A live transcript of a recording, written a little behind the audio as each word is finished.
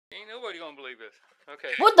don't believe this.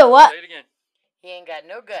 Okay. What the what? Say it again. He ain't got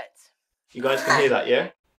no guts. You guys can hear that, yeah?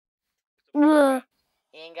 He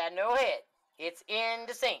ain't got no head. It's in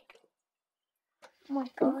the sink. Oh my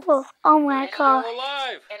god. Oh my He's god. still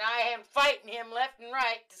alive. And I am fighting him left and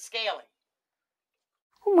right to scale him.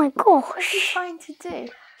 Oh my What's he gosh. trying to do?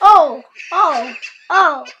 Oh. Oh.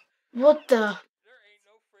 Oh. What the?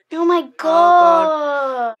 Oh my God.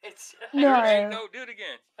 god. It's No. No, do it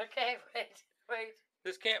again. okay. Wait.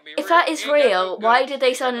 This can't be If real. that is He ain't got no real, why guts. did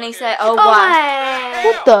they suddenly Okay. say, oh Oh wow? my.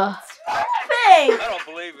 What the? I don't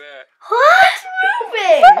believe that.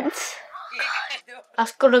 Moving!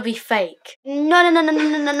 That's gotta be fake. No, no, no, no,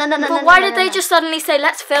 no, no, no, no, no. But why did they just suddenly say,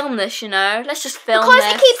 let's film this, you know? Let's just film Because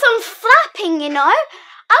this. it keeps on flapping, you know?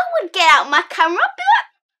 I would get out my camera, be like...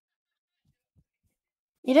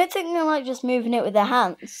 You don't think they're like just moving it with their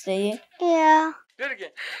hands, do you? Yeah. Do it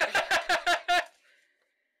again.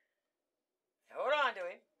 Hold on to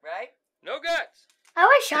him, right? No guts. I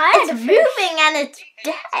wish I had a fish. Moving and it's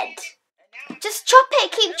dead. Just chop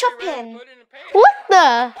it, keep Now be ready to chopping. put it in the pan. What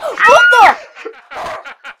the?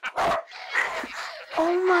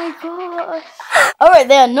 Oh my god. Alright,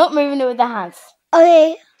 they are not moving it with their hands.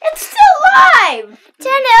 Okay. It's still alive!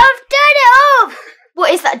 Turn it off, turn it off!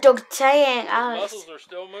 What is that dog saying, Alice? Muscles are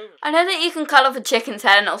still moving. I know that you can cut off a chicken's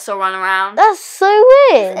head and it'll still run around. That's so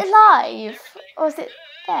weird. Is it alive? Or is it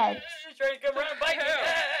dead? He's trying to come around and bite me.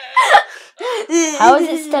 How is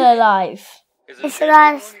it still alive? Is It's dead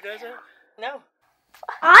alive. when he does that? No.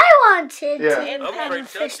 I wanted Yeah. to I'm have afraid a to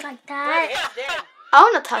fish touch like The that. head's dead. I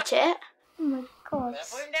want to touch it. Oh my god. Now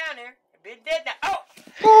put him down there. He's been dead now. Oh!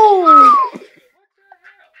 Oh!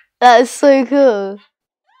 That is so cool.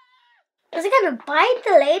 Is it gonna bite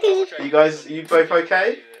the lady? Are you both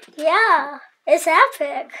okay? Yeah. It's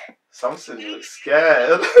epic. Samson looks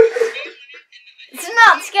scared. It's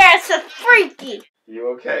not scary, it's so freaky. You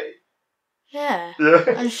okay? Yeah. Yeah.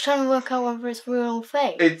 I'm just trying to work out whether it's real or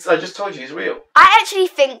fake. I just told you it's real. I actually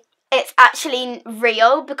think it's actually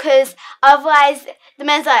real because otherwise the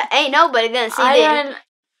man's like, ain't nobody gonna see this.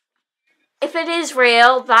 If it is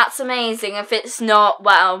real, that's amazing. If it's not,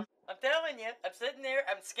 well. I'm telling you, I'm sitting there,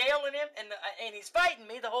 I'm scaling him, and he's fighting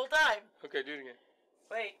me the whole time. Okay, do it again.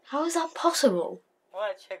 Wait, How is that possible?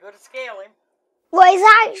 watch, I go to scale him. Well, it's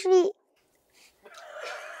actually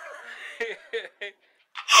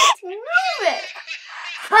moving.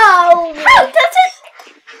 Oh, how does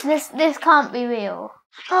it? This can't be real.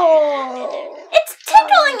 Oh, it's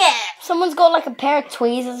tickling it. Someone's got like a pair of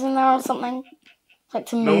tweezers in there or something. Like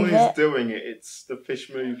to No move one's it. doing it. It's the fish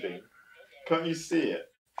moving. Can't you see it?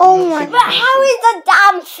 Oh my! But how is the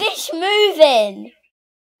damn fish moving?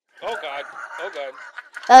 Oh God. Oh God.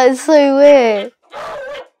 That is so weird.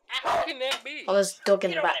 How can that be? Oh, there's a dog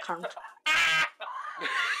in the background.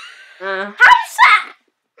 How's that?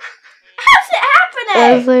 How's it happening?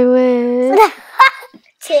 That's so weird.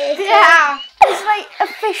 Yeah. It's like a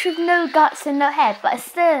fish with no guts and no head, but it's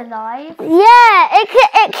still alive. Yeah,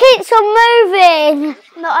 it keeps on moving.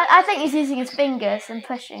 No, I think he's using his fingers and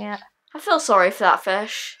pushing it. I feel sorry for that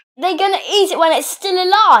fish. They're gonna eat it when it's still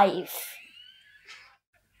alive.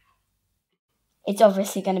 It's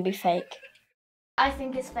obviously gonna be fake. I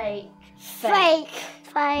think it's fake.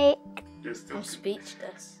 Fake. You're still I'm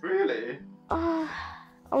speechless. really? Oh,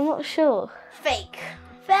 I'm not sure. fake.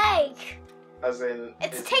 As in,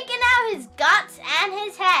 It's taking out his guts and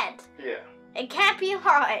his head. yeah. It can't be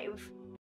alive.